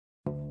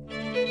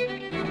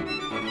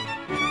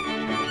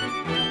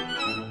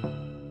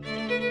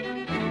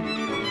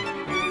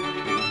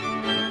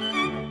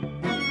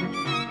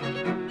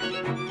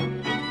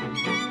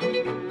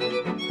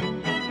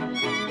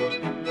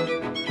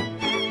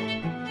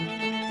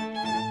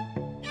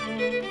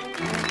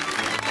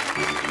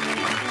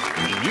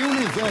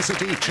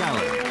University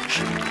Challenge.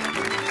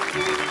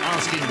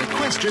 Asking the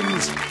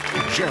questions,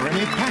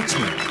 Jeremy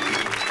Paxman.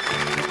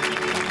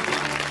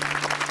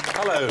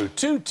 Hello.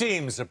 Two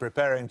teams are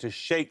preparing to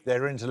shake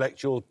their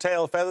intellectual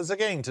tail feathers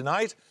again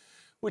tonight.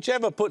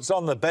 Whichever puts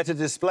on the better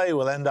display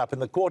will end up in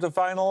the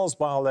quarterfinals,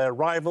 while their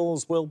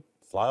rivals will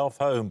fly off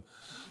home.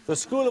 The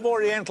School of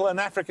Oriental and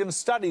African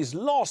Studies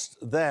lost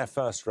their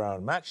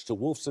first-round match to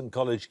Wolfson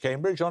College,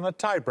 Cambridge on a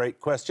tie-break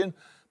question,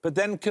 but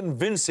then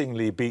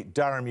convincingly beat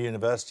Durham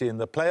University in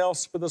the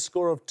playoffs with a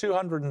score of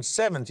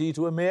 270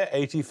 to a mere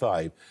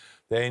 85.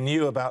 They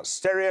knew about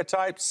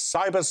stereotypes,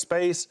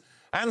 cyberspace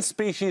and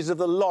species of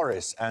the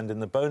loris, and in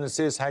the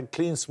bonuses had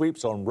clean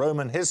sweeps on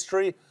Roman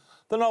history,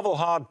 the novel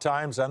Hard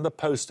Times and the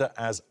poster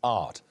as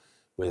art.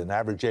 With an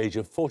average age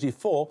of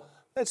 44,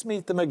 let's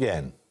meet them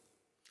again.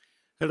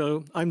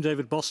 Hello, I'm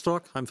David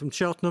Bostock. I'm from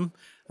Cheltenham,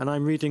 and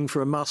I'm reading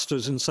for a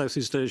Master's in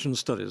Southeast Asian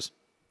Studies.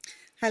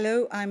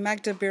 Hello, I'm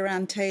Magda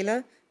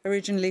Biran-Taylor,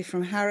 originally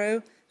from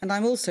Harrow, and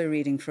I'm also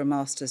reading for a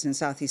Master's in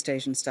Southeast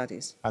Asian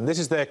Studies. And this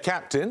is their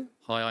captain.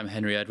 Hi, I'm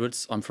Henry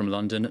Edwards. I'm from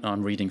London, and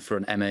I'm reading for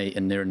an MA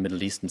in Near and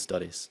Middle Eastern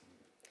Studies.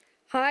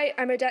 Hi,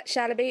 I'm Odette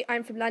Shalaby.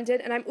 I'm from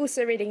London, and I'm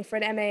also reading for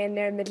an MA in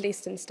Near and Middle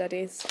Eastern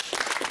Studies.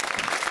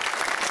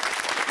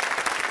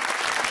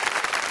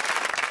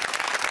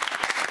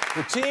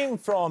 The team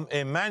from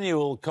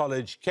Emmanuel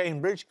College,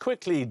 Cambridge,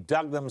 quickly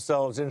dug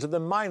themselves into the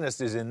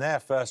minuses in their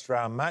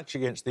first-round match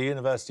against the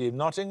University of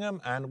Nottingham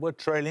and were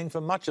trailing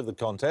for much of the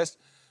contest,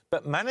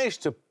 but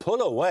managed to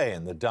pull away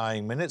in the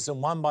dying minutes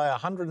and won by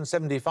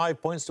 175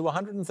 points to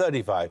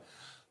 135.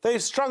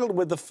 They've struggled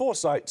with the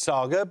Forsyte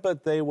saga,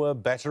 but they were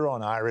better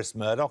on Iris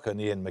Murdoch and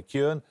Ian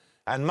McEwan,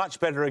 and much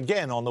better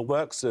again on the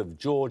works of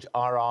George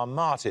R.R.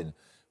 Martin.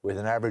 With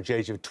an average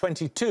age of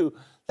 22,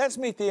 let's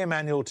meet the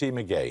Emmanuel team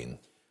again.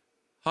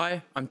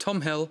 Hi, I'm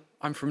Tom Hill.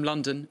 I'm from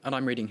London and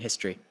I'm reading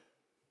history.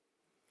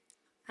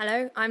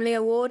 Hello, I'm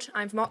Leah Ward.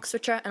 I'm from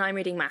Oxfordshire and I'm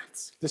reading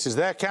maths. This is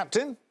their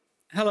captain.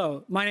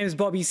 Hello, my name is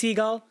Bobby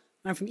Seagull.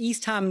 I'm from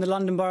East Ham in the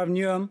London Borough of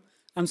Newham.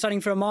 I'm studying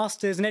for a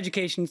Master's in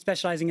Education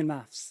specialising in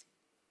maths.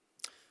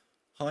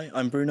 Hi,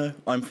 I'm Bruno.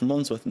 I'm from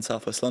Wandsworth in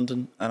South West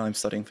London and I'm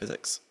studying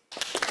physics.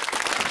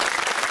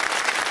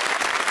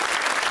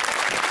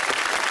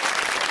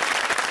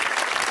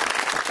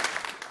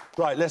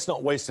 Right, let's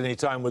not waste any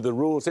time with the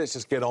rules. Let's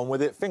just get on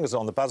with it. Fingers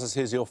on the buzzers.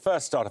 Here's your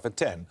first starter for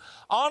 10.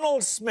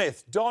 Arnold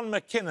Smith, Don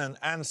McKinnon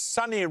and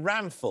Sonny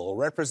Ramphel,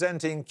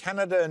 representing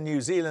Canada, New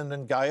Zealand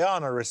and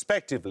Guyana,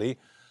 respectively,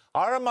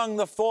 are among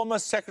the former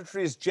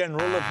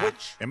Secretaries-General of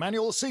which...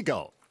 Emmanuel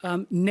Seagull.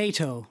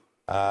 NATO.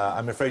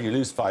 I'm afraid you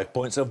lose 5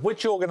 points. Of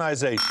which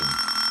organisation?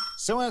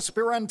 SOAS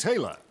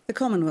Biran-Taylor. The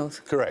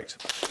Commonwealth. Correct.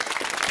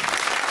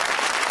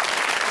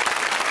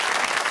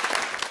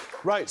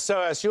 Right, so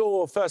as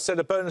your first set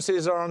of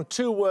bonuses are on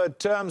two-word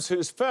terms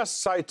whose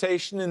first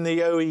citation in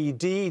the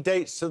OED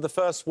dates to the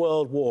First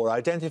World War.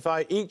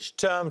 Identify each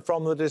term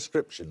from the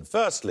description.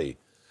 Firstly,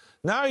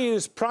 now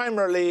used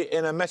primarily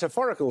in a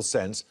metaphorical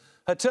sense,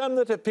 a term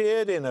that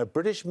appeared in a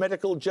British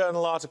Medical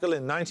Journal article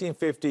in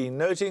 1915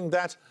 noting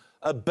that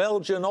a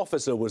Belgian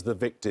officer was the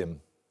victim.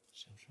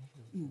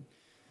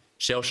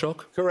 Shell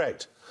shock?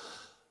 Correct.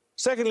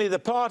 Secondly, the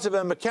part of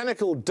a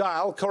mechanical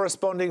dial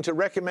corresponding to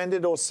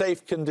recommended or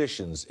safe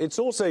conditions. It's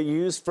also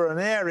used for an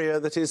area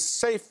that is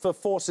safe for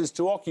forces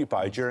to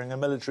occupy during a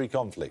military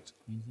conflict.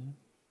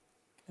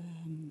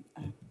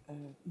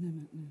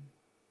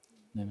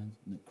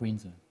 Green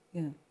zone.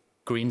 Yeah.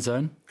 Green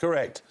zone?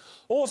 Correct.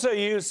 Also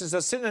used as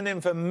a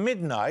synonym for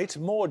midnight,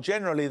 more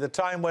generally the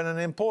time when an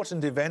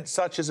important event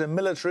such as a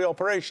military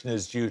operation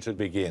is due to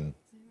begin.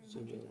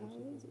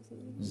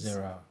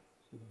 0 hour.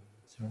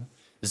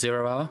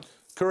 0 hour?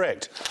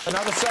 Correct.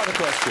 Another starter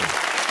question.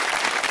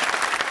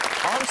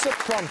 Answer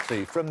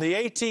promptly. From the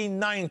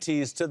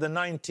 1890s to the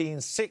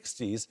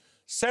 1960s,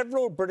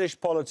 several British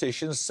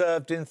politicians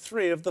served in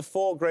 3 of the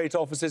 4 great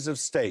offices of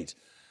state.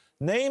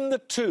 Name the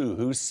 2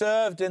 who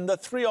served in the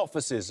 3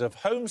 offices of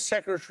Home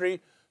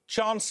Secretary,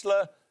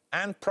 Chancellor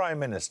and Prime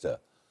Minister.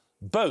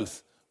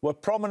 Both were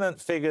prominent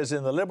figures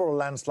in the Liberal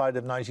landslide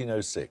of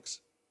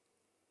 1906.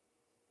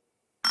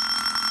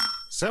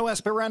 SOAS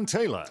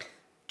Biran-Taylor.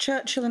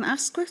 Churchill and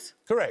Asquith?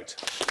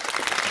 Correct.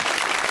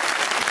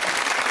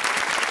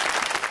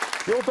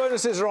 Your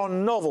bonuses are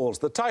on novels.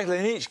 The title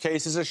in each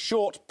case is a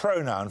short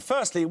pronoun.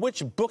 Firstly,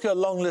 which Booker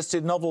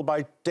long-listed novel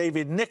by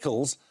David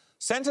Nicholls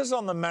centres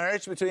on the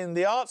marriage between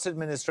the arts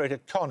administrator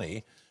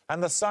Connie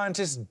and the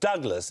scientist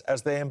Douglas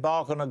as they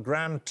embark on a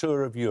grand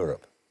tour of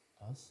Europe?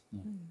 Us?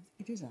 No.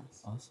 It is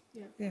us. Us?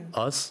 Yeah.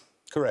 Us?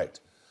 Correct.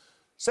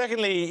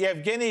 Secondly,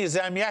 Yevgeny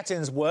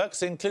Zamyatin's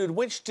works include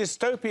which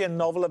dystopian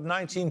novel of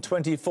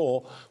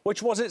 1924,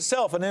 which was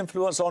itself an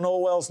influence on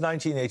Orwell's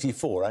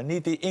 1984? I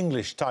need the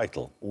English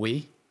title.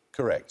 We?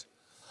 Correct.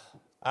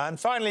 And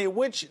finally,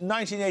 which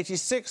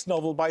 1986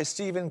 novel by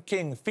Stephen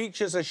King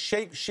features a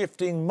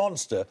shape-shifting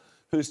monster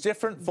whose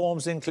different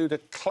forms include a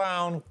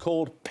clown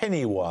called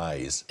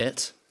Pennywise?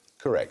 It?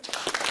 Correct.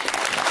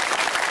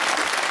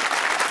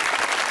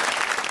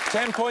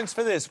 10 points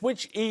for this.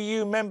 Which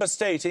EU member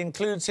state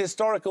includes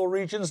historical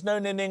regions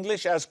known in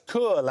English as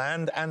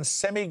Courland and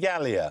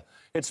Semigalia?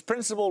 Its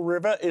principal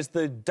river is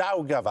the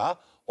Daugava,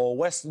 or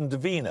Western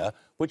Dvina,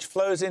 which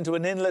flows into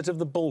an inlet of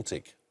the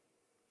Baltic.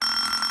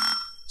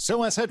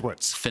 SOAS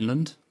Edwards.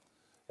 Finland.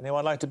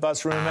 Anyone like to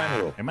buzz from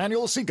Emmanuel?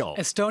 Emmanuel Seagull.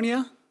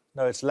 Estonia.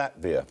 No, it's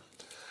Latvia.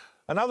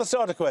 Another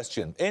starter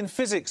question. In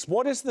physics,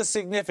 what is the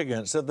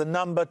significance of the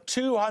number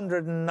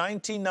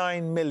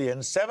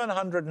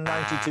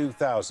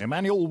 299,792,000?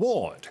 Emmanuel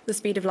Ward. The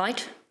speed of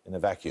light. In a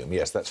vacuum,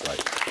 yes, that's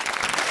right.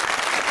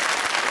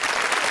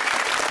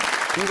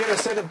 You get a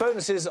set of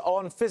bonuses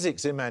on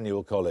physics,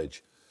 Emmanuel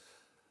College.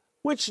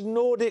 Which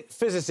Nordic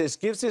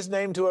physicist gives his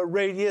name to a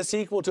radius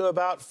equal to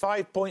about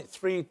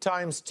 5.3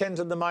 times 10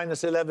 to the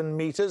minus 11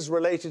 metres,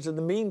 related to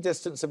the mean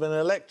distance of an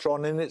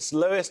electron in its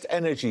lowest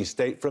energy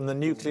state from the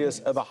nucleus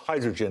of a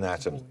hydrogen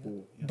atom?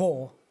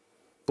 Bohr.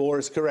 Bohr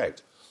is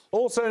correct.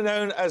 Also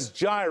known as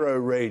gyro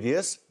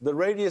radius, the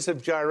radius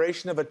of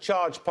gyration of a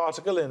charged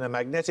particle in a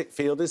magnetic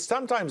field is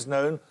sometimes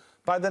known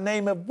by the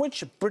name of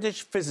which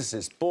British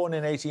physicist born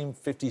in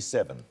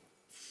 1857?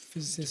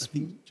 Physicist. I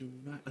think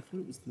Dirac. I thought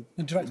it was the.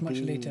 Dirac's much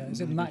later.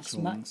 Is it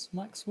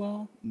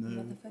Maxwell?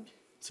 No.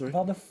 Sorry.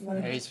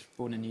 Rutherford. He's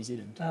born in New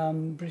Zealand.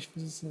 British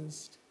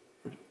physicist.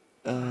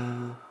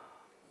 Who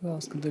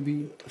else could there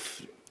be?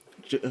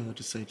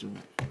 Just say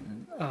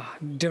Dirac.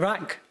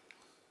 Dirac.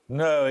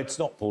 No, it's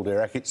not Paul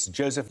Dirac, it's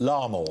Joseph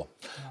Larmor.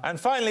 And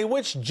finally,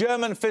 which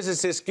German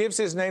physicist gives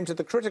his name to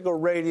the critical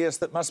radius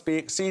that must be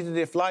exceeded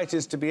if light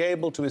is to be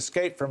able to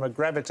escape from a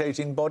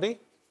gravitating body?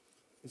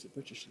 Is it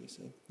British, did they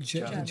say?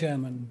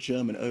 German.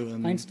 German. Oh,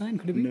 Einstein,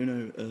 could it be?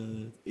 No,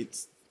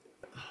 it's...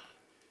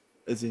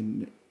 As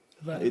in...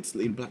 It's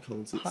in black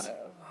holes. It's... Do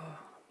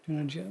you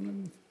know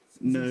German?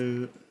 No. I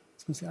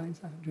was going to say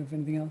Einstein. Do you have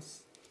anything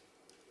else?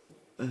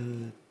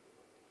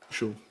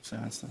 Sure, say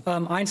Einstein.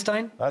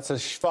 Einstein? That's a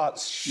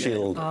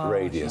Schwarzschild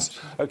radius.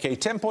 OK,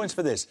 10 points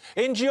for this.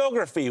 In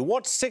geography,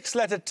 what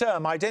six-letter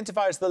term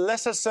identifies the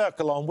lesser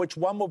circle on which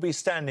one will be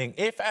standing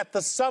if, at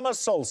the summer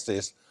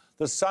solstice,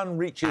 the sun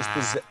reaches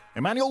the...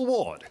 Emmanuel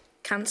Ward.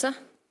 Cancer.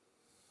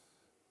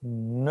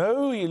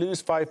 No, you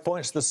lose 5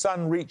 points. The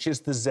sun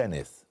reaches the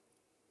zenith.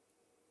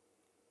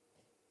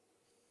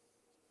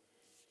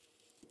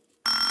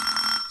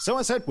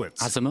 SOAS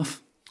Edwards.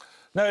 Azimuth.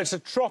 No, it's a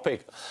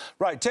tropic.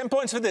 Right, 10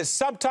 points for this.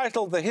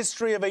 Subtitled The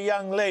History of a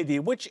Young Lady,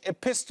 which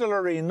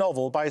epistolary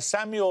novel by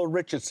Samuel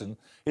Richardson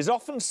is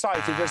often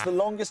cited as the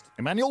longest...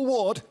 Emmanuel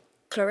Ward.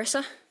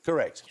 Clarissa.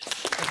 Correct.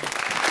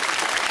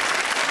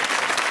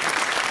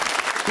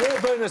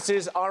 Your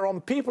bonuses are on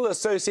people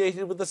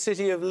associated with the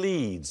city of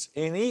Leeds.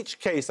 In each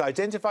case,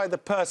 identify the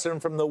person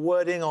from the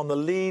wording on the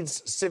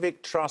Leeds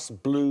Civic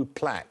Trust blue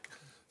plaque.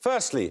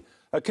 Firstly,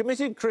 a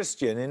committed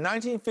Christian, in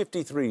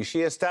 1953,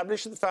 she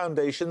established the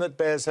foundation that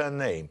bears her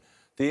name,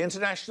 the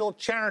international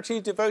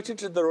charity devoted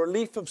to the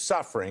relief of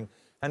suffering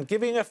and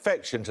giving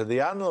affection to the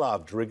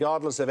unloved,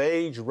 regardless of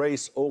age,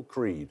 race or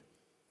creed.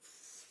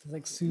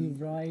 Like Sue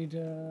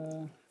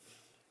Ryder.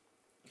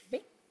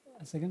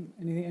 A second.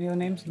 Any other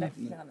names? No.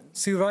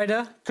 Sue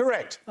Ryder?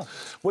 Correct.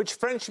 Which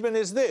Frenchman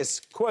is this?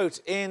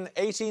 Quote, in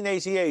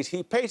 1888,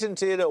 he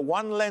patented a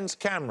one-lens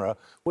camera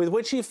with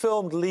which he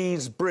filmed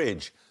Leeds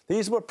Bridge.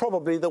 These were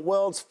probably the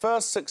world's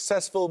first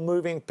successful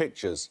moving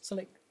pictures. So,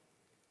 like,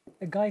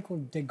 a guy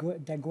called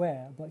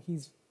Daguerre, but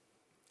he's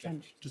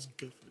French. Just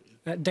go for it,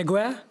 yeah.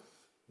 Daguerre?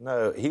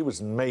 No, he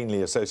was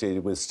mainly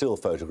associated with still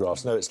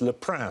photographs. No, it's Le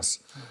Prince.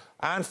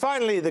 And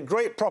finally, the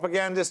great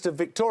propagandist of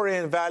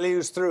Victorian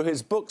values through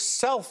his books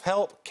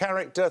Self-Help,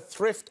 Character,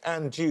 Thrift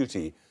and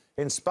Duty,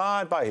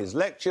 inspired by his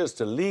lectures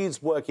to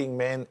Leeds working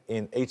men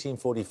in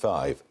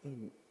 1845. I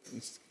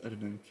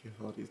don't know, Keir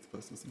Hardy is the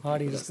person.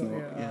 Hardy's not,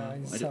 got...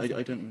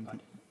 I don't remember.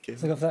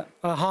 Let's look at that.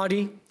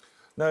 Hardy?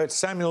 No, it's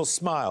Samuel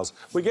Smiles.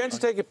 We're going to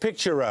take a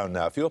picture round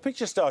now. For your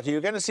picture starter,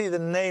 you're going to see the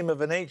name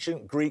of an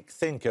ancient Greek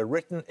thinker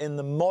written in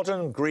the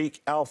modern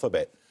Greek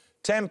alphabet.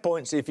 10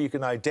 points if you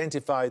can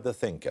identify the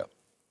thinker.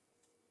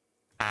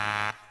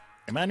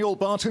 Emmanuel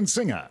Barton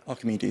Singer.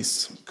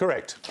 Archimedes.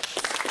 Correct.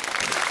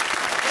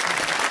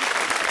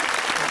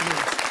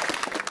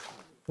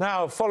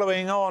 Now,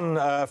 following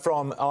on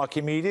from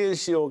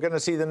Archimedes, you're going to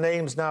see the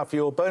names now for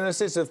your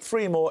bonuses of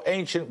three more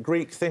ancient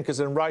Greek thinkers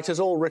and writers,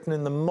 all written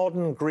in the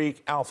modern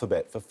Greek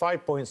alphabet. For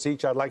 5 points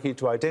each, I'd like you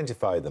to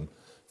identify them.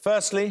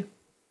 Firstly...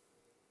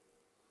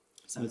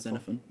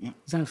 Xenophon. Yeah.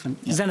 Xenophon.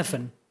 Yeah.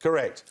 Xenophon.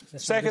 Correct.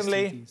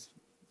 Secondly...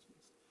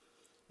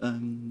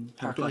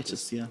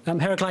 Heraclitus, yeah.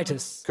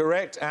 Heraclitus.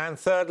 Correct. And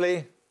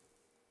thirdly...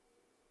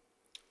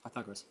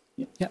 Pythagoras.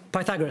 Yeah,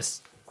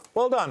 Pythagoras.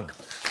 Well done.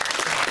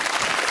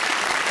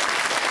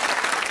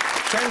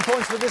 10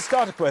 points for this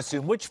starter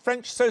question. Which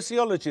French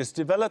sociologist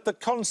developed the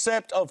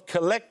concept of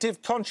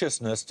collective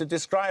consciousness to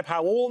describe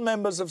how all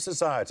members of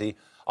society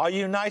are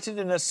united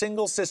in a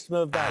single system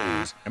of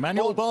values?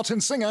 Emmanuel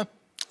Barton Singer.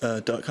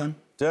 Durkheim.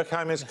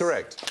 Durkheim is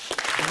correct.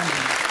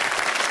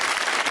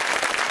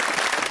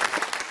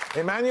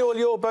 Emmanuel,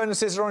 your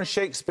bonuses are on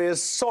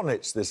Shakespeare's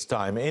sonnets this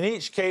time. In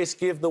each case,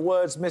 give the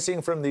words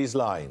missing from these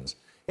lines.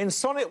 In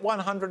Sonnet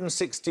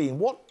 116,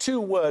 what two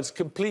words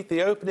complete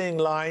the opening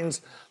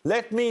lines?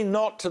 Let me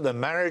not to the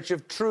marriage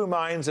of true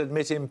minds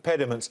admit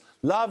impediments.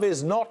 Love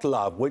is not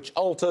love, which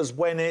alters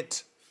when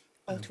it...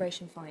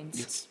 Alteration finds.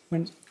 Yes.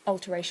 When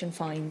Alteration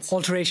finds.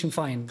 alteration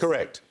finds.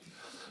 Correct.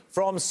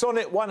 From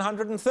Sonnet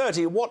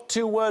 130, what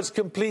two words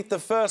complete the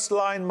first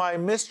line? My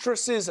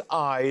mistress's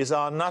eyes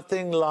are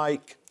nothing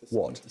like...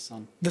 What? The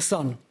sun. The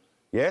sun.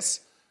 Yes.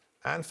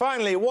 And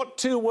finally, what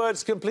two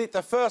words complete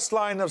the first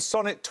line of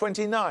Sonnet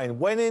 29?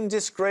 When in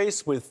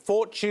disgrace with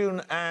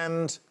fortune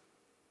and...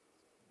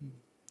 I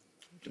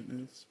don't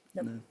know this.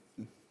 Nope.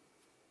 No.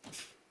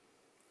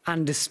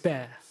 And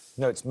despair.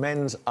 No, it's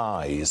men's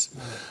eyes.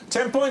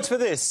 10 points for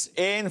this.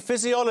 In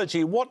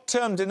physiology, what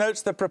term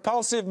denotes the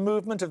propulsive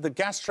movement of the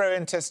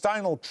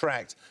gastrointestinal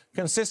tract,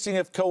 consisting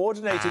of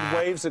coordinated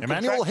waves of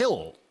Emmanuel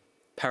Hill.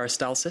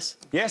 Peristalsis.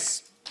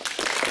 Yes.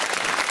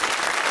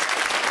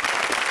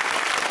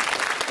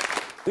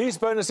 These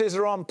bonuses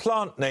are on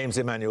plant names,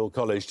 Emmanuel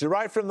College.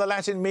 Derived from the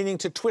Latin meaning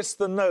to twist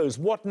the nose,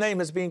 what name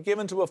has been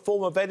given to a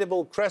form of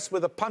edible cress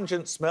with a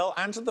pungent smell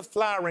and to the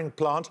flowering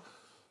plant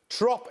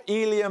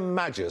Tropelium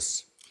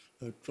majus?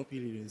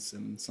 Tropelium is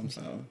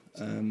sunflower.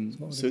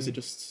 So is it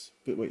just...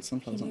 But wait,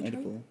 sunflowers aren't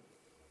edible.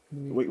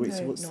 Wait,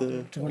 so what's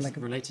the... Like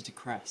Related to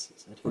cress,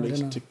 it said.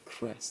 Related to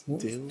cress?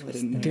 Dill? I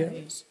don't know.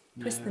 Nose.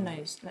 Twist the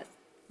nose. That's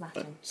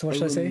Latin. So what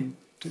should I say?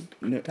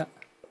 No. What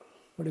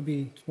would it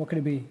be? What could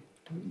it be?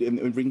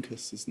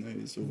 Rhynchus is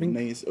nose, or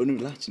nase. Oh, no,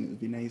 Latin, it would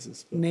be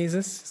nasus. But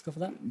Nasus? Let's go for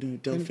that. no,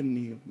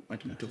 delphinium. I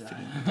don't know,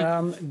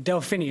 delphinium.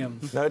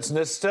 Delphinium. No, it's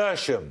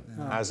nasturtium,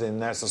 as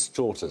in Nasus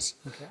tortoise.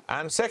 Okay.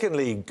 And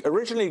secondly,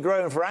 originally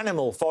grown for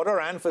animal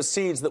fodder and for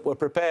seeds that were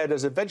prepared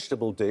as a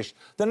vegetable dish,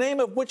 the name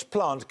of which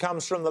plant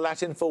comes from the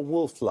Latin for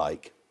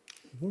wolf-like?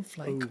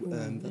 Wolf-like.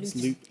 That's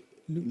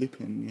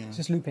lupin, yeah.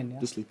 Just lupin, yeah.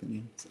 Just lupin,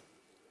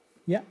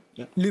 yeah.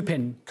 Yeah.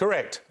 Lupin.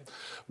 Correct.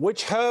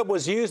 Which herb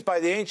was used by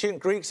the ancient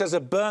Greeks as a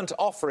burnt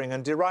offering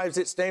and derives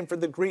its name from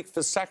the Greek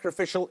for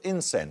sacrificial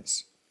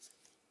incense?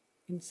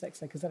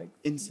 Insects, like, is that like...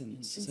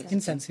 Incense.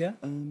 Incense, yeah?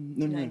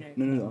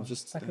 No, I was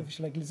just...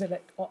 Sacrificial, like, is it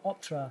like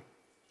Optra?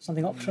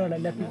 Something Optra,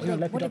 like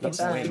Lepidoptera?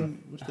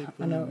 What do they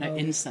call No, it?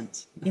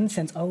 Incense.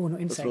 Incense, oh, no,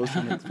 insect.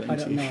 rosemary, I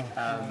don't know.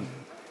 Do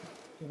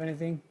you have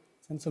anything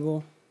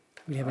sensible?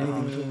 Do you have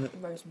anything?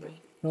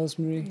 Rosemary.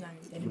 Rosemary? No,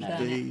 they didn't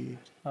burn it.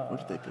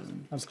 What did they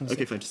burn? I was going to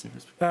Okay, say. fine, just say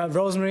rosemary.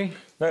 Rosemary?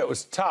 No, it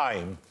was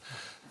thyme.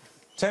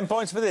 10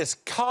 points for this.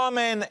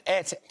 Carmen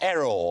et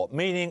error,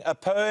 meaning a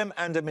poem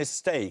and a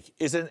mistake,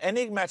 is an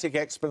enigmatic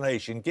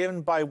explanation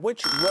given by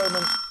which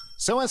Roman...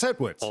 SOAS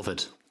Edwards.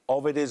 Ovid.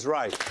 Ovid is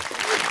right.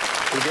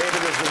 He gave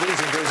it as the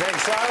reason for his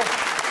exile.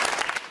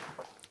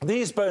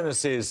 These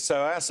bonuses,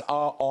 SOAS,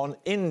 are on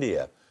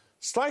India.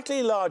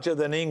 Slightly larger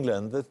than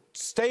England, the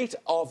state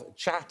of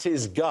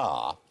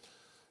Chhattisgarh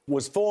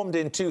was formed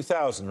in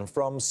 2000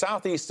 from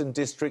southeastern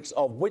districts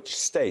of which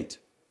state?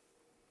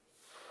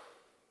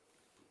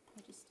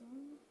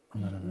 I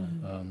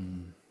don't know.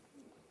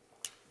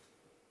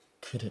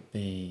 Could it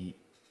be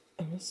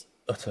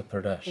Uttar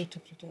Pradesh?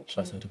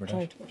 Shall I say Uttar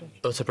Pradesh?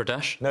 Uttar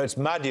Pradesh? No, it's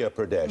Madhya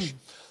Pradesh.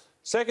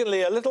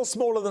 Secondly, a little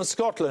smaller than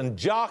Scotland,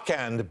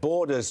 Jharkhand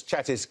borders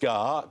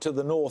Chhattisgarh to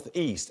the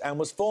northeast and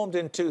was formed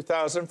in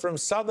 2000 from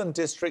southern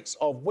districts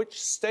of which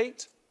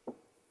state?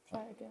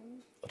 Try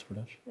again. Uttar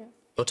Pradesh? Yeah.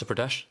 Uttar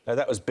Pradesh? No,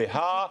 that was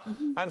Bihar.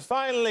 And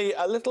finally,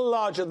 a little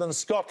larger than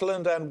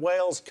Scotland and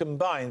Wales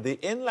combined, the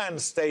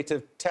inland state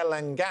of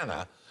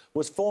Telangana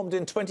was formed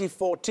in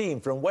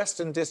 2014 from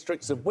western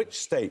districts of which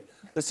state?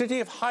 The city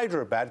of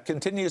Hyderabad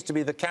continues to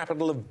be the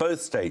capital of both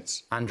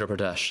states. Andhra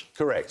Pradesh.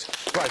 Correct.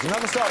 Right,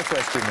 another starter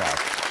question now.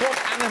 What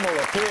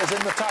animal appears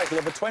in the title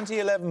of a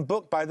 2011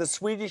 book by the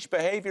Swedish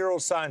behavioural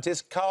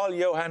scientist Carl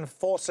Johan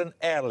Forsen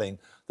Erling?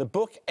 The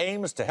book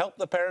aims to help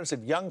the parents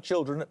of young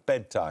children at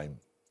bedtime.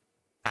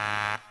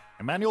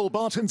 Emmanuel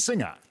Barton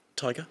Singer.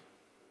 Tiger?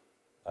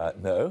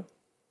 No.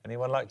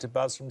 Anyone like to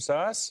buzz from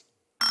SOAS?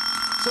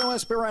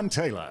 SOAS Biran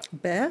Taylor.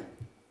 Bear?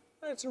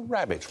 It's a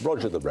rabbit,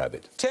 Roger the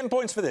rabbit. 10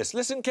 points for this.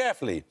 Listen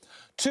carefully.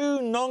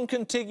 Two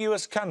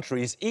non-contiguous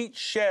countries each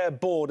share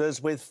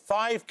borders with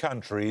 5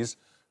 countries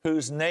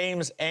whose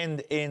names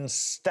end in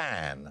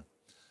stan.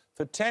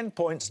 For 10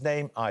 points,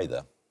 name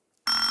either.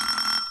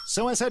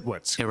 SOAS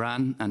Edwards.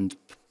 Iran and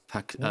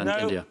No.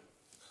 India.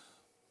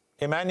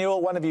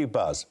 Emmanuel, one of you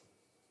buzz.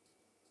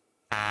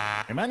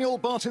 Emmanuel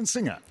Barton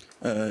Singer.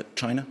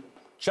 China?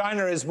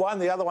 China is one,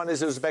 the other one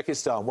is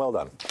Uzbekistan. Well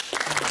done.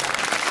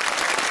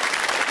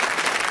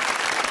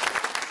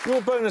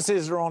 Your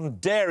bonuses are on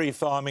dairy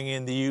farming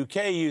in the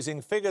UK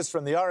using figures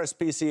from the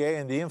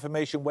RSPCA and the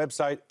information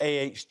website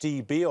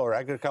AHDB, or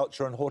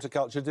Agriculture and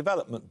Horticulture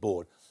Development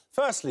Board.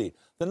 Firstly,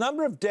 the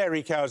number of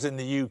dairy cows in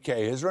the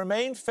UK has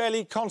remained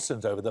fairly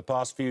constant over the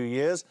past few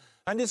years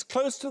and is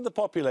close to the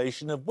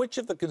population of which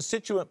of the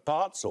constituent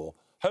parts or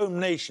home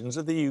nations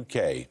of the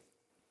UK?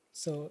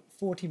 So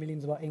 40 million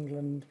is about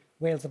England,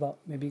 Wales about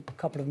maybe a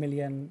couple of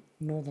million,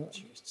 Northern...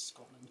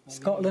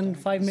 Scotland,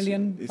 5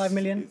 million? 5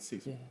 million? It's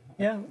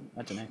Yeah.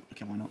 I don't know.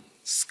 Okay, why not?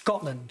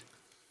 Scotland.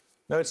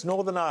 No, it's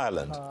Northern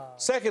Ireland.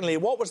 Secondly,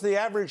 what was the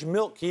average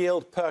milk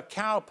yield per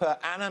cow per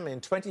annum in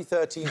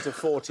 2013 to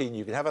 14?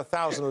 You can have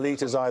 1,000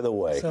 litres either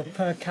way. So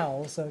per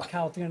cow, so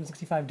cow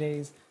 365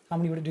 days. How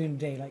many would it do in a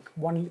day? Like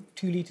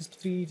 2 litres,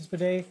 3 litres per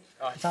day?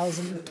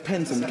 1,000?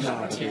 Depends on the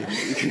cow.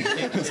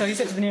 So he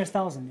said to the nearest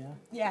 1,000, yeah?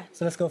 Yeah.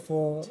 So let's go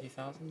for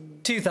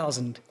 2,000.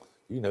 2,000.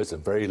 You know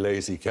some very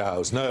lazy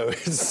cows. No,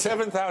 it's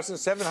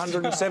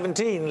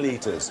 7,717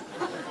 litres.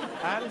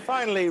 And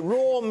finally,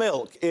 raw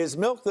milk is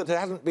milk that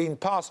hasn't been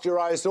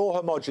pasteurised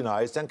or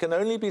homogenised and can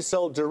only be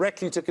sold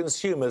directly to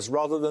consumers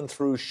rather than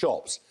through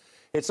shops.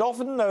 It's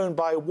often known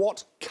by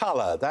what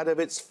colour? That of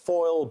its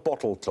foil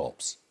bottle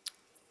tops.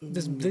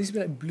 There used to be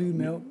like blue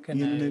milk and...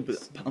 Yeah, no, but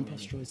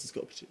unpasteurised has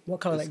got... What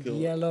colour, like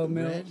yellow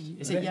milk? Red.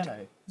 Is it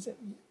yellow? Is it,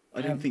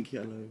 I don't think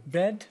yellow.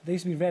 red? There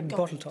used to be red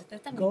bottle top.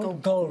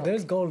 Gold. Gold.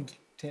 There's gold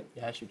tip.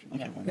 Yeah, I should.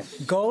 Yeah.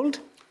 Gold?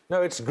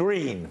 No, it's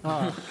green.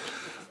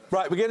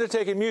 Right, we're going to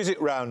take a music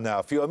round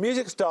now. For your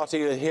music starter,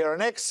 you'll hear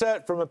an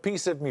excerpt from a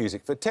piece of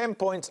music. For 10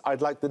 points,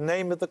 I'd like the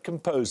name of the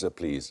composer,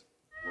 please.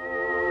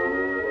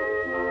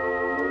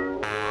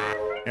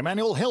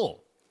 Emmanuel Hill.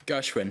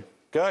 Gershwin.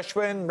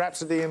 Gershwin,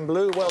 Rhapsody in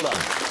Blue, well done.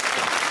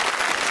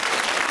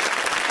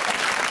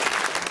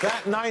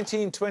 That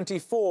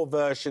 1924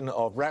 version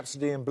of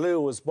Rhapsody in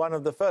Blue was one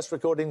of the first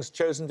recordings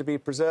chosen to be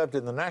preserved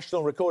in the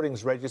National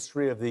Recordings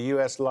Registry of the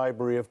US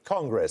Library of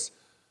Congress.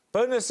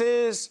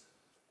 Bonuses,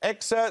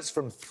 excerpts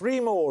from 3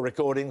 more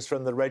recordings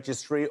from the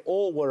registry.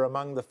 All were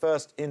among the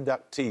first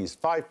inductees.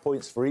 5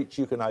 points for each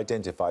you can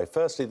identify.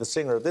 Firstly, the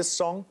singer of this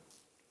song.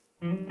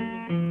 Woody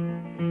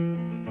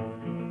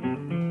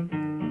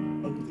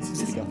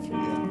Guthrie,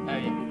 yeah. Oh,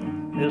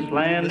 yeah. This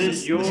land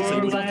is your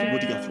Woody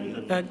land.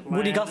 Guthrie, yeah.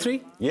 Woody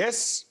Guthrie?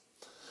 Yes.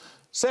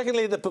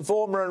 Secondly, the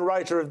performer and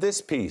writer of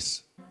this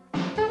piece.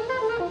 Duke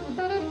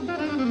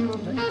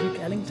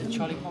Ellington?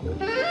 Charlie Parker.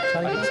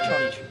 Charlie It's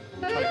Parker?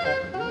 Charlie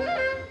Parker.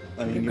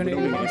 I mean, you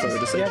would have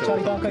said Yeah,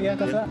 Charlie Parker, yeah,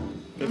 go for that.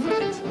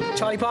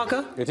 Charlie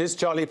Parker? It is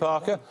Charlie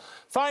Parker.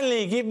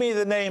 Finally, give me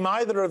the name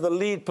either of the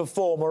lead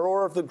performer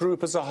or of the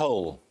group as a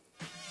whole.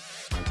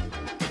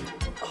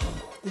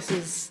 This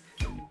is...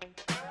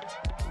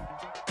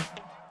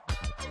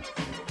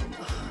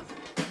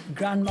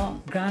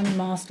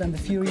 Grandmaster and the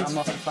Furious...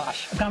 Grandmaster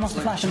Flash.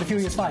 Grandmaster Flash and the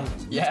Furious Five.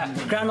 Yeah.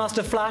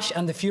 Grandmaster Flash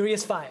and the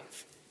Furious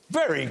Five.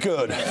 Very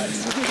good.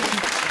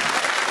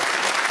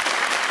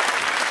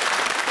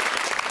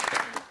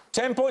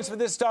 10 points for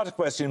this starter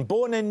question.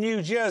 Born in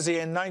New Jersey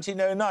in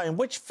 1909,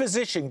 which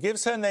physician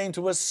gives her name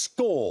to a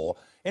score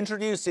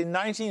introduced in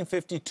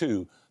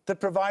 1952 that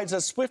provides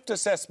a swift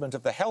assessment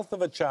of the health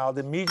of a child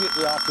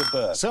immediately after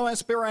birth?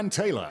 SOAS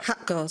Taylor.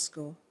 Hapgar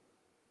score.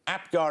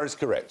 Apgar is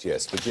correct,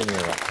 yes. Virginia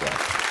Apgar.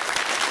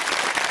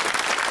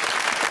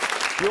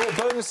 Your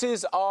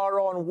bonuses are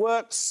on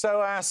Works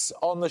SOAS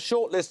on the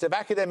shortlist of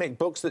academic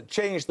books that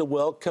changed the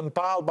world,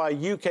 compiled by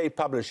UK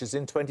publishers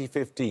in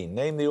 2015.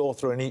 Name the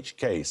author in each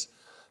case.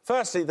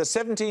 Firstly, the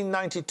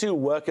 1792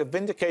 work of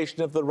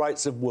Vindication of the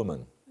Rights of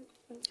Woman.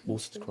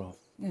 Wollstonecraft.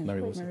 Yeah,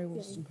 Mary Wollstonecraft.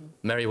 Wollstonecraft.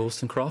 Mary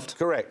Wollstonecraft.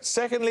 Correct.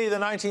 Secondly, the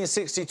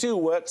 1962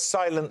 work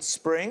Silent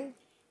Spring.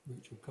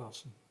 Rachel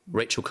Carson.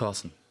 Rachel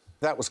Carson.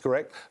 That was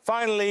correct.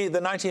 Finally,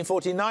 the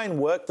 1949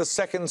 work The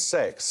Second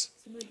Sex.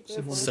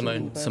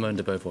 Simone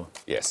de Beauvoir.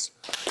 Yes.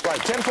 Right,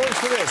 10 points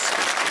for this.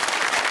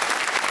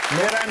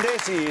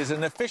 Mirandesi is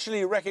an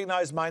officially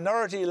recognised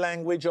minority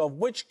language of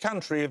which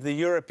country of the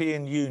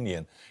European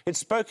Union? It's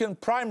spoken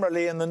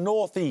primarily in the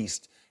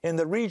northeast, in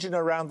the region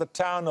around the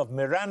town of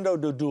Miranda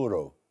do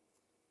Douro.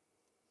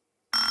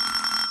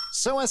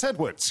 SOAS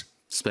Edwards.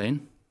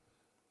 Spain.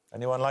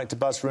 Anyone like to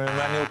buzz from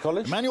Emmanuel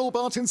College? Emmanuel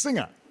Barton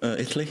Singer.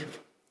 Italy.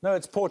 No,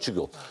 it's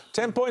Portugal.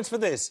 10 points for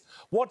this.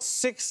 What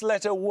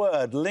 6-letter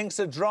word links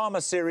a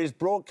drama series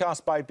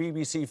broadcast by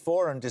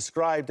BBC4 and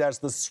described as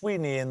the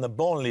Sweeney in the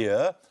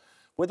banlieue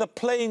with a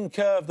plane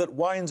curve that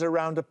winds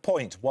around a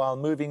point while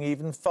moving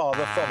even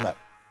farther from that?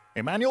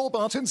 Emmanuel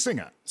Barton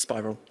Singer.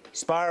 Spiral.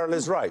 Spiral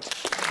is right.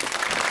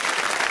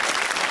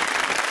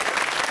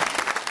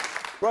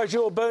 Right,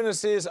 your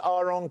bonuses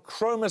are on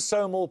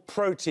chromosomal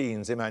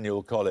proteins,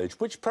 Emmanuel College.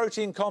 Which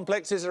protein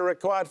complexes are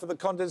required for the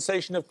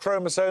condensation of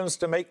chromosomes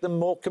to make them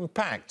more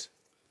compact?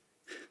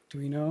 Do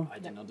we know? I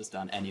didn't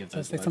understand any of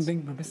those Say words.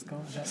 something.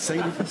 Rubisco. Say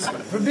Rubisco.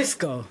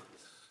 Rubisco.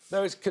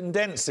 No, it's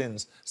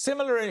condensins.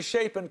 Similar in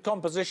shape and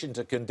composition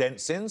to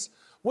condensins,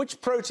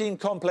 which protein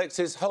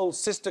complexes hold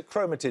sister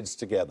chromatids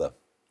together?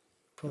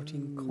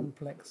 Protein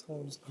complex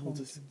holds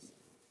chromatids.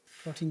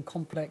 Protein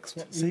complex.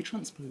 What? Say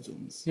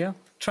transposons. Yeah.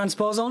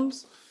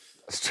 Transposons?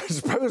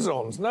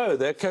 Transposons, no,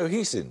 they're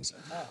cohesins.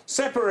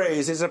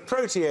 Separase is a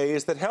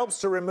protease that helps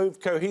to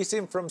remove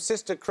cohesin from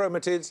sister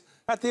chromatids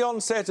at the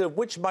onset of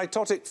which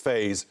mitotic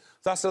phase,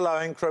 thus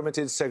allowing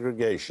chromatid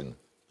segregation?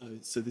 Oh,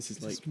 so this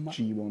is like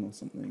G1 or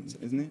something,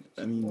 isn't it?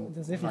 I mean...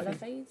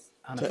 Telophase?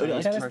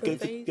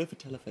 Go for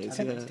telophase,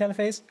 yeah.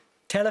 Telophase?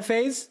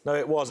 Telophase? No,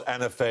 it was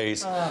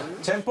anaphase.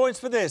 10 points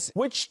for this.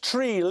 Which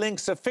tree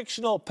links a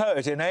fictional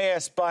poet in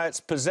A.S. Byatt's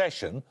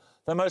Possession,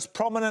 the most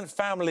prominent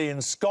family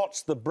in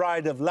Scott's The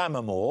Bride of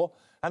Lammermoor,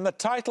 and the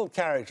title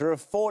character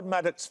of Ford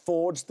Madox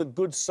Ford's The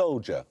Good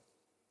Soldier?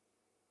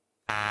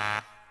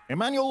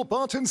 Emmanuel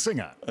Barton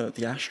Singer.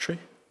 The ash tree.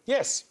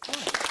 Yes.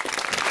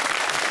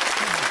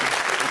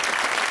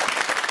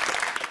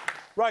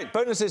 Right,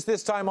 bonuses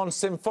this time on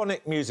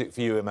symphonic music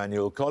for you,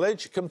 Emmanuel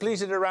College.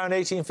 Completed around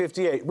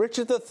 1858,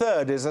 Richard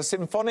III is a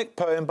symphonic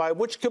poem by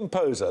which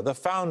composer, the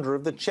founder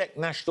of the Czech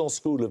National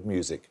School of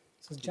Music?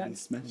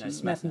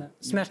 Smetana.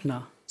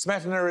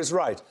 Smetana is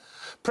right.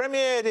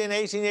 Premiered in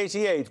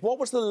 1888, what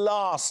was the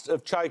last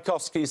of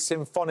Tchaikovsky's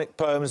symphonic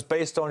poems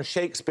based on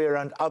Shakespeare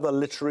and other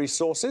literary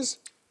sources?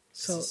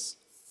 So,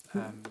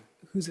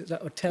 who's it?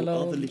 Like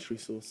Othello? Other literary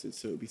sources,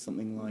 so it would be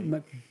something like...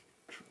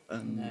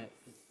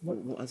 What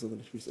other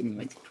literary sources? I mean,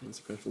 like, what's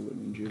the Great Romeo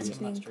and Juliet?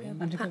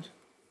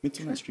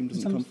 Midsummer Night's Dream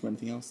doesn't come from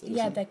anything else, though,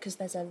 Yeah, because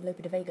there's a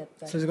Lope de Vega.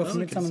 So does it go from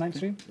Midsummer Night's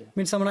Dream? Yeah.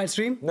 Midsummer Night's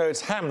Dream? No, it's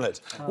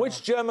Hamlet.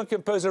 Which German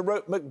composer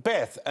wrote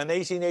Macbeth, an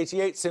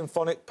 1888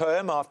 symphonic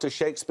poem after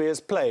Shakespeare's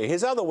play?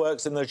 His other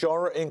works in the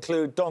genre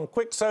include Don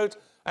Quixote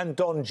and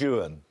Don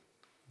Juan.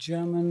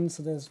 German,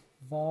 so there's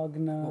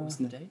Wagner. What was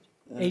the date?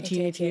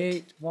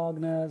 1888,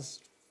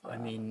 Wagner's... I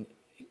mean,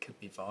 it could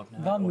be Wagner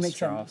Wagner or makes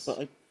Strauss. sense.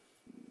 I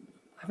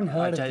haven't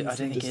heard of I these don't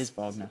think things. it is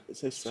Wagner.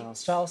 Say Strauss.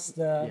 Strauss,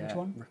 which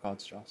one?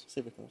 Richard Strauss.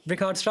 Say Richard.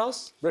 Richard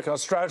Strauss? Richard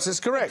Strauss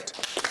is correct.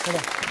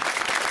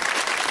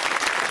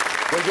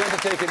 We're going to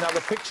take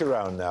another picture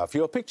round now. For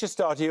your picture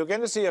starter, you're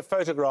going to see a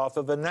photograph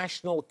of a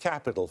national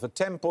capital. For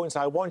 10 points,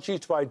 I want you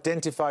to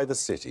identify the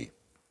city.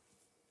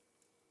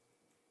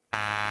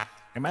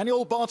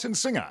 Emmanuel Barton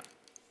Singer.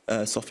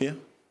 Sofia.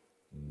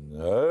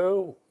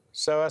 No.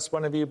 SOAS,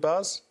 one of you,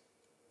 Buzz?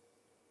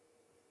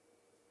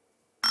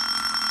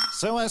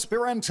 SOAS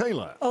Biran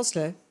Taylor.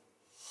 Oslo.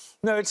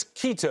 No, it's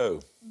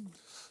Quito.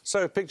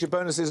 So, picture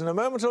bonuses in a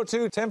moment or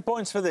two. 10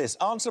 points for this.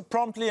 Answer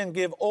promptly and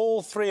give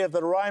all three of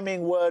the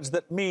rhyming words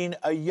that mean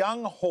a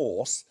young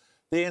horse,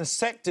 the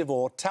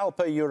insectivore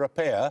Talpa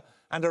europea,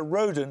 and a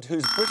rodent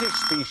whose British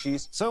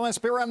species... SOAS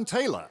Biran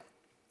Taylor.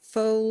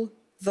 Foal,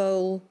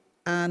 vole,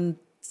 and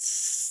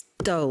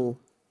stole.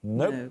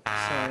 Nope. No,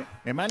 sorry.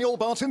 Emmanuel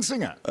Barton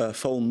Singer.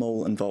 Foal,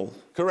 mole, and vole.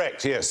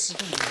 Correct, yes.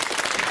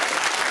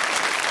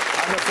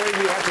 I'm afraid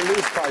you had to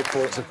lose 5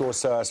 points, of course,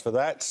 SOAS, for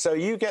that. So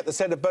you get the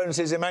set of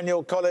bonuses,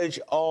 Emmanuel College,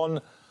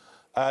 on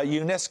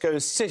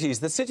UNESCO's cities.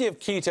 The city of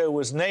Quito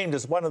was named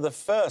as one of the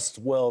first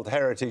World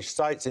Heritage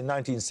Sites in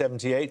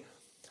 1978.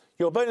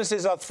 Your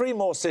bonuses are 3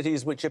 more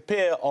cities which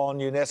appear on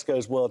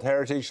UNESCO's World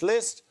Heritage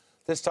list.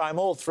 This time,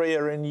 all 3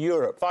 are in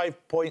Europe.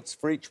 5 points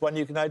for each one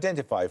you can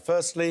identify.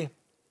 Firstly...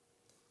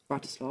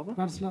 Bratislava?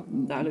 Bratislava?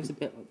 That looks a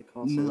bit like the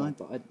castle. No,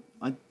 but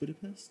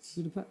Budapest?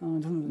 Budapest? Oh, I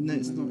don't know. No,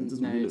 it's not. It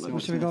doesn't really look like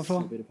What should we go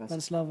for? Budapest.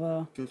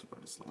 Bratislava? Go for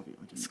Bratislava. I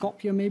don't know.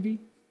 Skopje, maybe?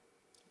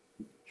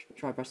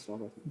 Try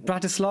Bratislava.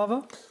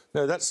 Bratislava?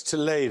 No, that's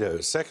Toledo.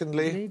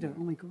 Secondly... Toledo.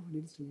 Oh, my God,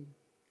 it is Toledo.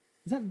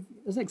 Is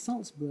that like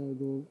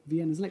Salzburg or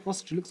Vienna? Is it like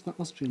Austria? It looks quite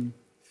Austrian.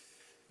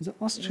 Is it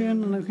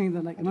Austrian? I'm looking at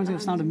that, like, it reminds me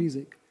of Sound of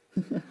Music.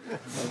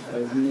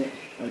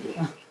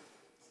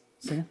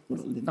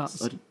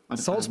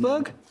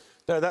 Salzburg?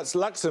 No, that's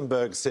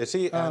Luxembourg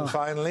City. And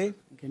finally...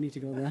 Okay, I need to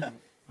go there.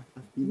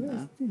 Where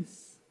is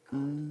this?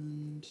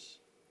 And...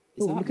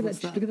 Look at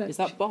that. Is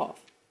that Bath?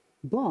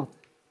 Bath?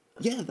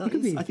 Yeah, that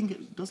could is. be. I think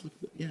it does look a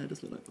bit... Yeah, it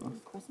does look like Bath.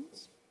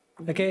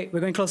 Okay, we're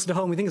going closer to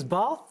home. We think it's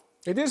Bath?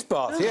 It is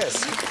Bath,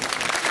 yes.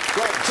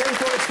 Right, 10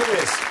 points for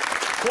this.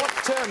 What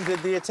term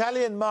did the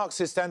Italian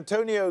Marxist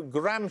Antonio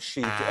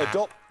Gramsci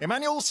adopt?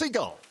 Emmanuel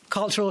Seagull.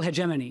 Cultural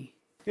hegemony.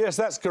 Yes,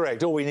 that's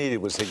correct. All we needed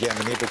was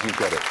hegemony, but you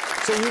got it.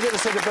 So you get a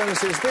set of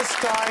bonuses, this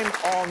time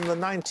on the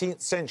 19th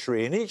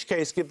century. In each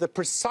case, give the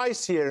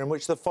precise year in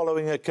which the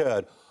following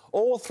occurred.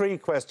 All 3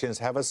 questions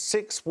have a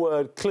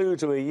 6-word clue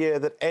to a year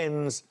that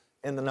ends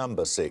in the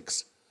number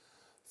 6.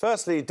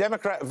 Firstly,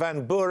 Democrat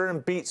Van Buren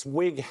beats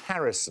Whig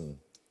Harrison.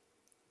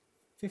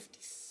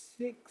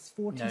 56,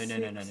 46?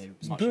 No.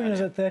 It's much Buren was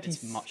earlier. at 30.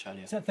 It's much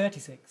earlier. It's at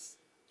 36.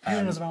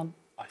 Buren was around...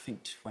 I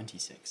think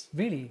 26.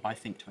 Really? I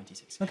think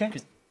 26. Okay.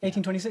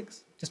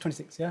 1826? Just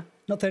 26, yeah?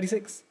 Not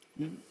 36?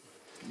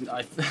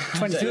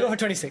 22 or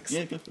 26?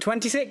 Yeah, go for it.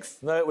 26?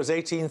 No, it was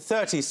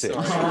 1836.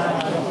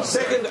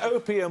 Second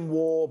Opium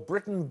War,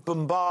 Britain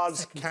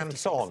bombards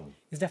Canton.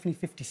 It's definitely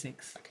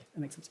 56. Okay. That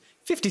makes sense.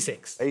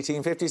 56.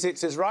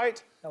 1856 is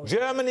right.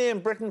 Germany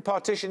and Britain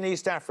partition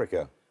East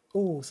Africa.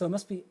 Oh, so it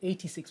must be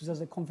 86, because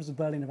there's a Conference of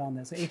Berlin around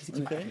there. So 86.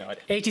 Okay. No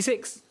idea.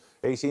 86.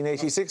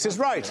 1886 is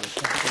right.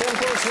 10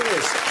 points for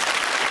this.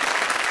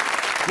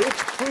 Which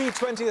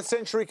pre-20th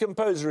century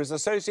composer is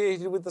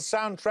associated with the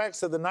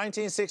soundtracks of the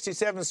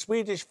 1967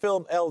 Swedish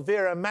film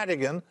Elvira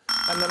Madigan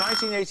and the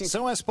 1980...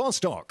 SOAS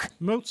Bostock.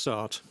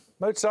 Mozart.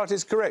 Mozart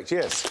is correct,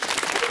 yes.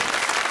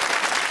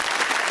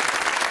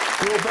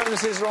 Your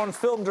bonuses are on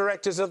film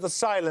directors of the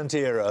silent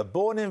era.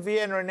 Born in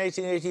Vienna in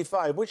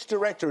 1885, which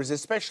director is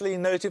especially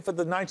noted for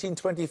the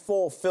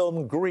 1924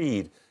 film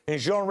Greed? In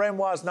Jean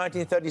Renoir's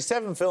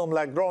 1937 film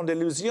La Grande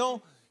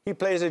Illusion, He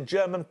plays a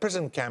German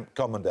prison camp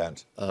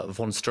commandant.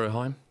 Von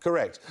Stroheim.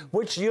 Correct.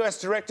 Which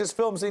US director's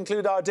films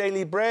include Our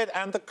Daily Bread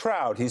and The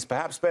Crowd? He's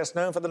perhaps best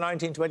known for the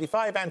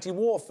 1925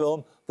 anti-war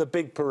film The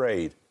Big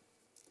Parade.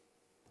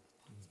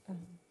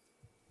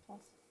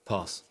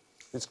 Pass.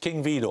 It's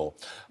King Vidor.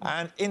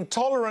 And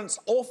Intolerance,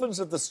 Orphans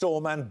of the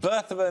Storm and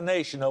Birth of a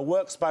Nation are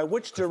works by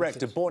which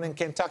director born in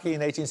Kentucky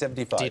in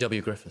 1875?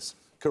 D.W. Griffiths.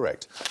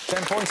 Correct.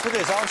 10 points for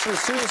this. Answer as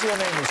soon as your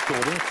name is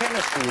called. In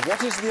chemistry,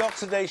 what is the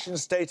oxidation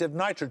state of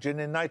nitrogen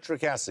in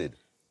nitric acid?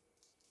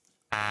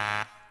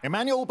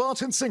 Emmanuel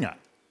Barton Singer.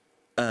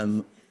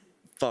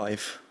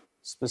 5.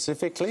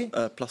 Specifically?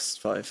 +5.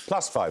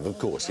 +5, of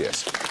course,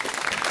 yes.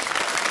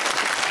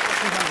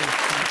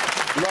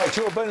 Right,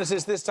 your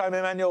bonuses this time,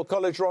 Emmanuel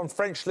College, are on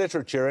French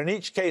literature. In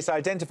each case,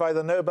 identify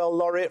the Nobel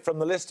laureate from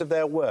the list of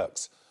their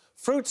works.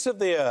 Fruits of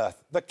the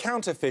Earth, The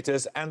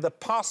Counterfeiters and The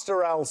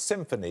Pastoral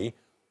Symphony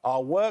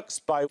are works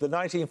by the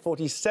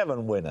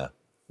 1947 winner.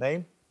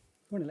 Name?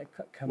 Like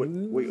Camus.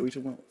 Wait, we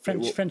talking about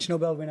French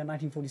Nobel winner,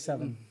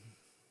 1947.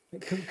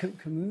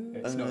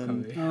 Camus? It's not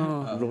Camus.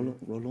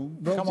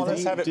 Roland. Come on,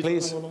 let's have it,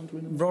 please.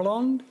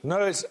 Roland?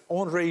 No, it's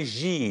André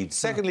Gide.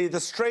 Secondly, The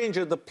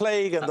Stranger, The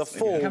Plague and The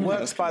Fall,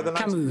 works by the...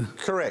 Camus.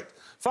 Correct.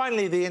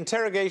 Finally, The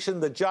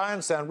Interrogation, The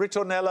Giants and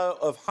Ritornello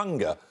of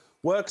Hunger,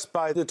 works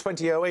by the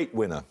 2008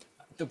 winner.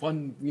 The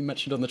one we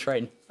mentioned on the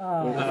train.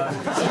 Oh,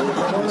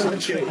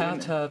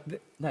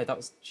 no, that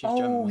was... She was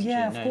German, oh wasn't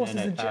yeah, she? of course.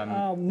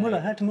 Muller,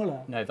 Herta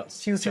Muller. No,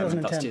 that's she was German.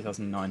 2010. That's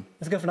 2009.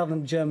 Let's go for another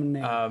German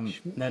name. No.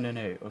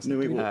 It wasn't. No,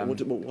 wait, why are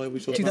we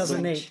talking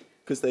 2008.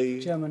 Because they...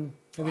 German.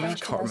 Maybe not. I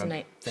can't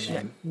remember the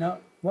name. No.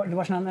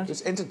 What's now?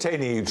 It's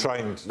entertaining you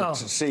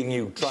seeing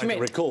you trying to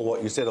recall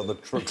what you said on the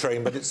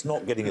train, but it's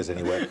not getting us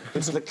anywhere.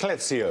 It's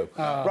Leclezio.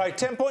 Right,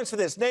 10 points for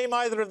this. Name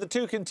either of the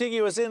two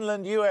contiguous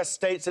inland US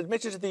states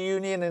admitted to the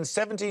Union in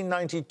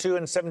 1792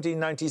 and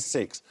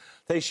 1796.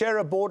 They share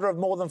a border of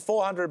more than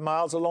 400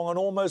 miles along an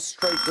almost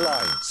straight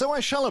line.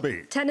 SOAS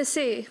Shalaby.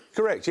 Tennessee.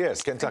 Correct,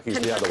 yes. Kentucky's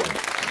the other one.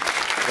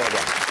 Well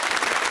done.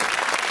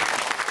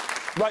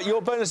 Right,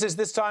 your bonuses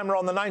this time are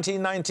on the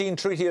 1919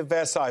 Treaty of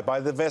Versailles. By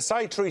the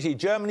Versailles Treaty,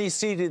 Germany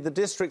ceded the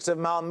districts of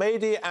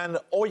Malmedy and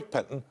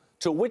Eupen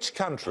to which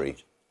country?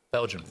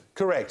 Belgium.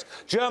 Correct.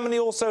 Germany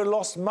also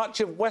lost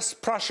much of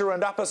West Prussia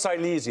and Upper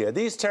Silesia.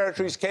 These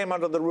territories came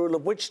under the rule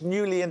of which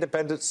newly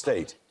independent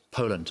state?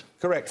 Poland.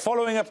 Correct.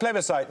 Following a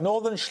plebiscite,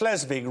 Northern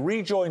Schleswig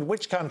rejoined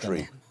which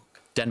country?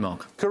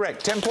 Denmark.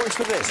 Correct. 10 points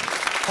for this.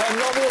 Her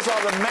novels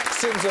are the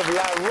maxims of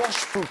La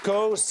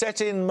Rochefoucauld set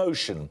in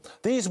motion.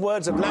 These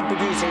words of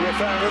Lampedusa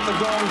referring at the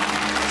gong.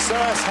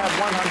 SOAS have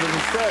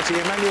 130.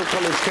 Emmanuel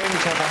College,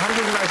 Cambridge have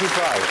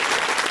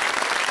 195.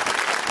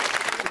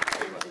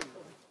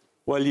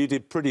 Well, you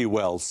did pretty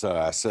well,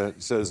 SOAS, so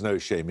there's no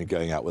shame in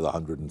going out with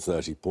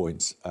 130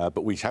 points.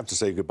 But we have to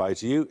say goodbye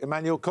to you.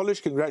 Emmanuel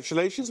College,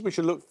 congratulations. We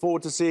shall look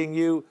forward to seeing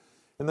you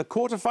in the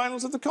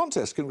quarterfinals of the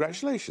contest.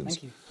 Congratulations.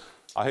 Thank you.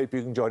 I hope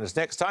you can join us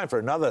next time for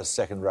another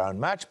second-round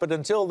match. But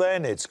until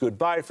then, it's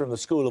goodbye from the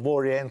School of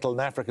Oriental and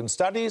African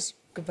Studies.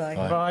 Goodbye.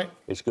 Bye.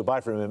 It's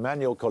goodbye from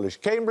Emmanuel College,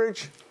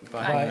 Cambridge.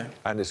 Bye.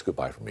 And it's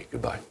goodbye from me.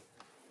 Goodbye.